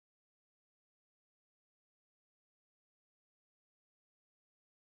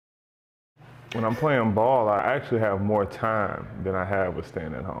When I'm playing ball, I actually have more time than I have with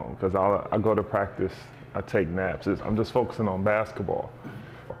staying at home because I go to practice, I take naps. I'm just focusing on basketball.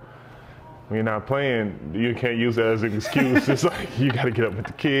 When you're not playing, you can't use that as an excuse. It's like you got to get up with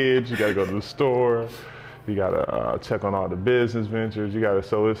the kids, you got to go to the store, you got to check on all the business ventures. You got to.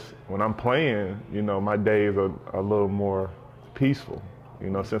 So it's when I'm playing, you know, my days are a little more peaceful. You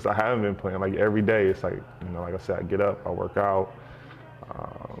know, since I haven't been playing, like every day, it's like, you know, like I said, I get up, I work out.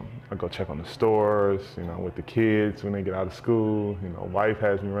 I go check on the stores, you know, with the kids when they get out of school. You know, wife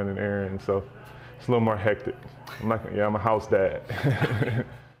has me running errands, so it's a little more hectic. I'm a house dad.